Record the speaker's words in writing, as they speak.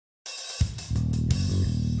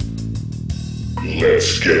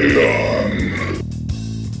Let's get it on.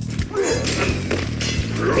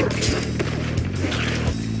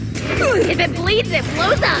 If it bleeds, it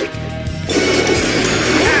blows up.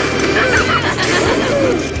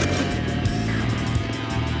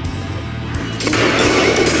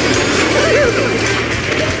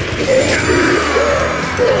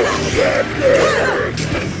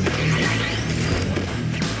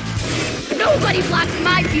 Nobody blocks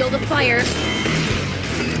my field of fire.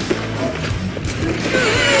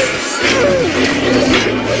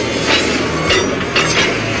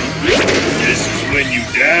 This is when you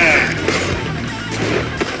die.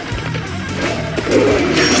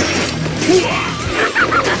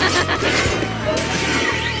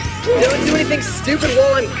 Don't do anything stupid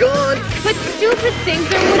while I'm gone. But stupid things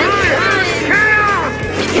are what it's fun.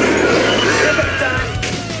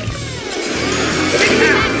 Bring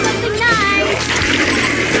back something nice.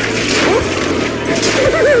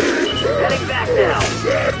 Heading back now.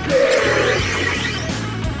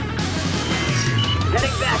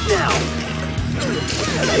 Heading back now.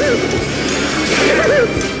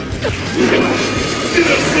 Did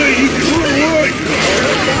I say you could run away?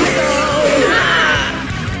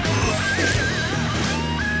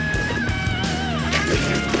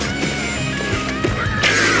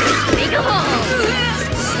 Make a hole.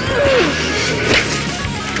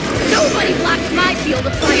 Nobody blocks my field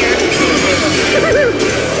of fire.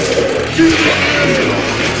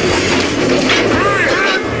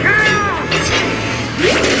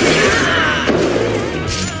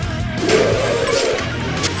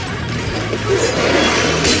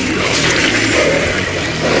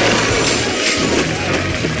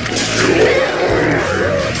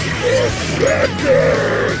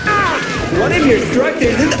 One of your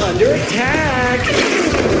structures is under attack.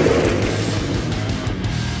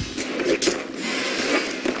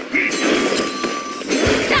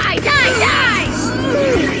 Die, die, die!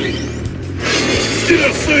 Did I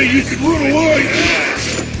say you could run away?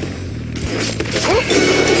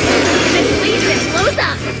 If it bleeds, it blows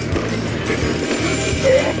up.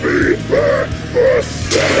 I'll be back for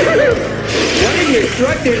second. One of your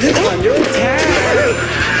structures is under attack.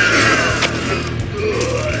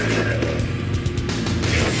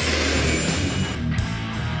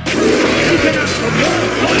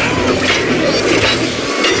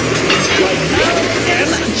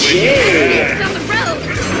 It's on the road.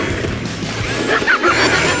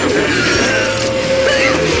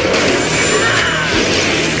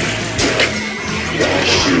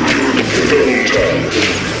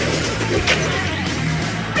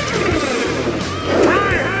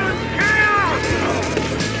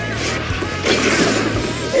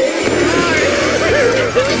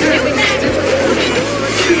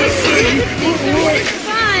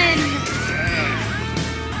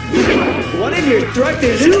 One of your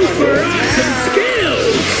structures is super awesome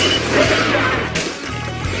skills.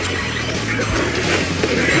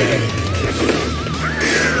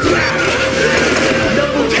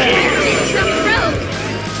 Double tap. It's on the road.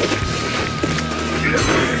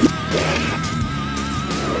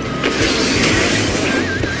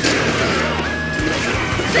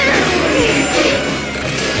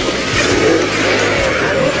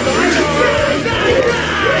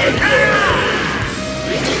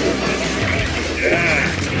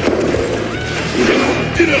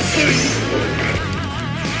 Did I say?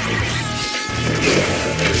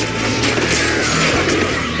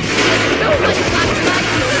 Nobody blocks my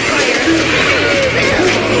field of fire.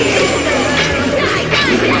 Die,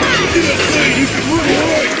 die, die! Did I say you could run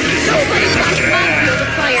away? Nobody blocks my field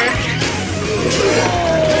of fire.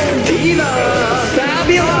 Viva!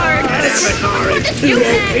 Fabulous! You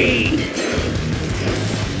can.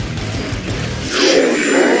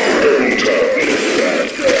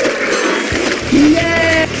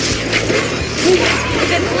 Yeah! If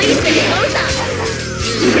it bleeds, it blows up.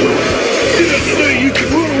 Did I say you could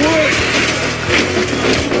run away?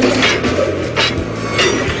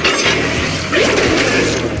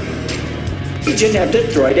 You just have to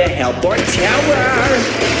destroy the Hellborn Tower!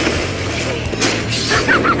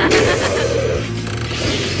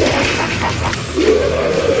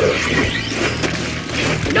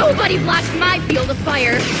 Nobody blocks my field of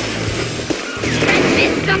fire. Red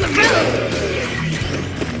mist on the road.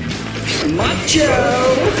 Macho!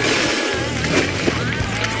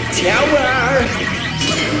 Tower!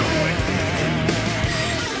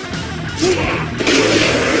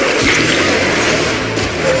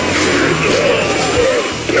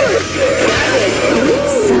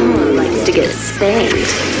 Someone likes to get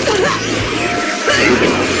spanked.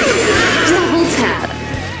 Double tap.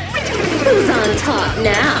 Who's on top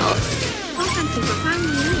now? ป้องกันสิ่งก่อสร้าง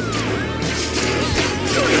นี้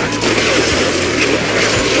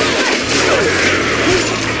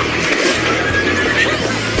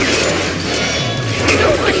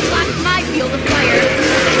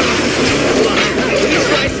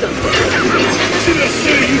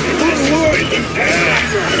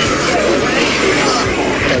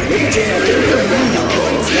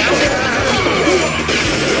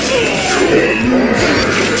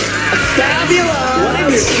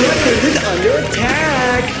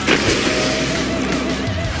back.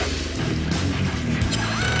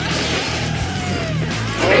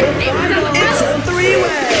 It's a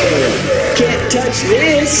three-way. Can't touch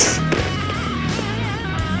this.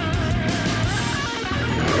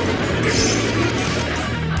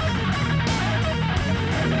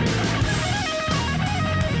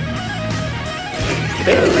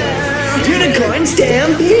 Unicorn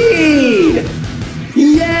Stampede!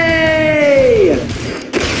 Yay!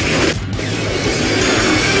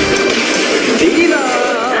 Diva!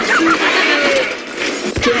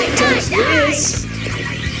 Can't touch this!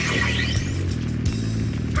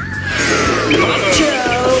 Macho!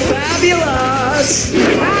 Fabulous!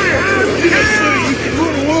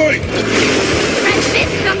 Red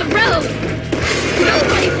fist on the road!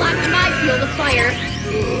 Nobody blocks my field of fire!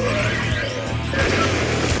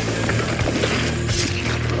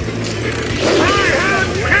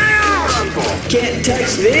 Can't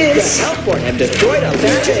touch this! The Hellborn have destroyed a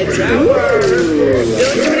Legion tower!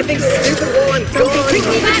 Don't do anything stupid while I'm gone!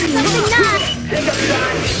 Back something not!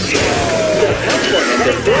 The Hellborn have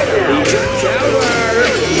destroyed a Legion tower!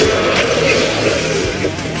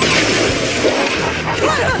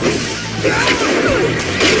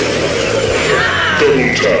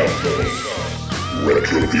 Double tap.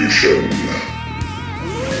 Retribution.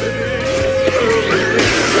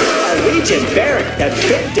 A Legion barrack has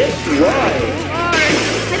been destroyed!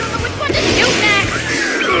 I don't know which one to shoot next!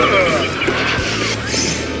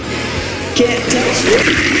 Can't touch this!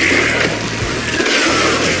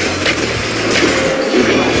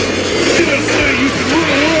 Did I say you could run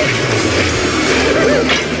away?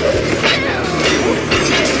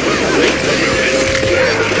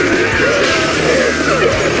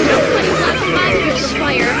 Nobody blocks my field of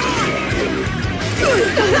fire!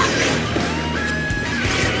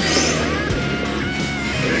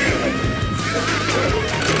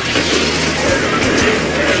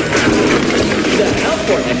 The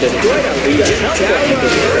Hellborn have destroyed a Legion tower!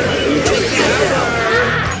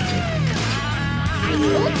 I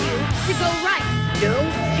told you to go right! No,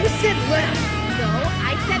 you said left! No,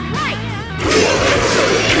 I said right!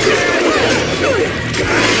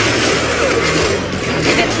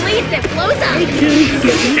 If it bleeds, it blows up!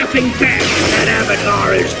 Get nothing back! That avatar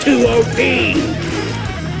is too OP!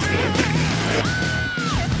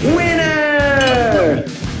 Winner!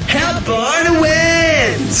 Hellborn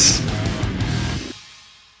wins!